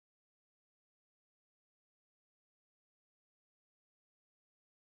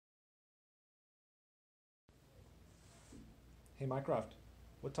Hey Mycroft,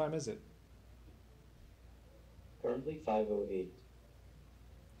 what time is it? Currently 5:08.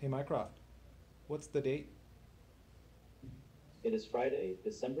 Hey Mycroft, what's the date? It is Friday,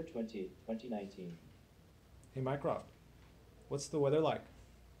 December 20th, 2019. Hey Mycroft, what's the weather like?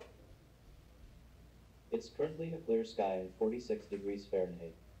 It's currently a clear sky and 46 degrees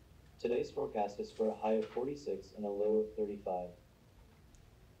Fahrenheit. Today's forecast is for a high of 46 and a low of 35.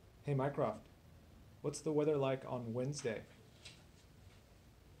 Hey Mycroft, what's the weather like on Wednesday?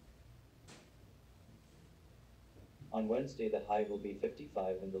 On Wednesday, the high will be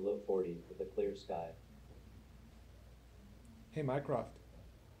 55 and the low 40 with a clear sky. Hey Mycroft,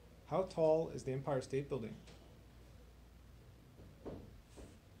 how tall is the Empire State Building?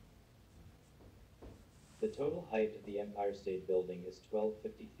 The total height of the Empire State Building is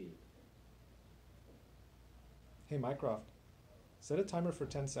 1250 feet. Hey Mycroft, set a timer for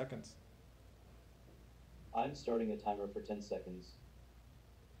 10 seconds. I'm starting a timer for 10 seconds.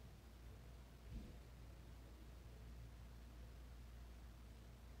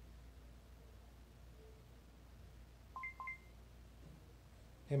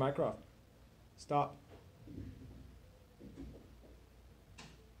 Hey Mycroft, stop.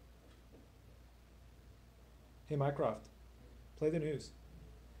 Hey Mycroft, play the news.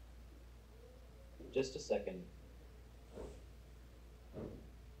 Just a second.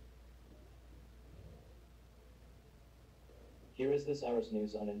 Here is this hour's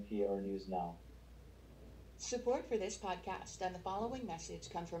news on NPR News Now. Support for this podcast and the following message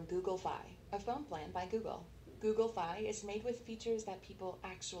come from Google Fi, a phone plan by Google. Google Fi is made with features that people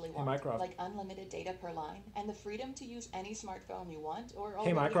actually Hey want, Mycroft. like unlimited data per line and the freedom to use any smartphone you want or Hey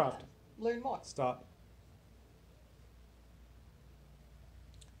already Mycroft, have. Learn more. stop.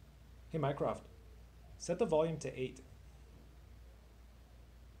 Hey Mycroft, set the volume to 8.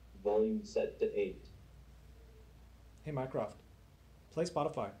 Volume set to 8. Hey Mycroft, play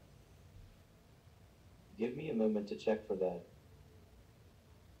Spotify. Give me a moment to check for that.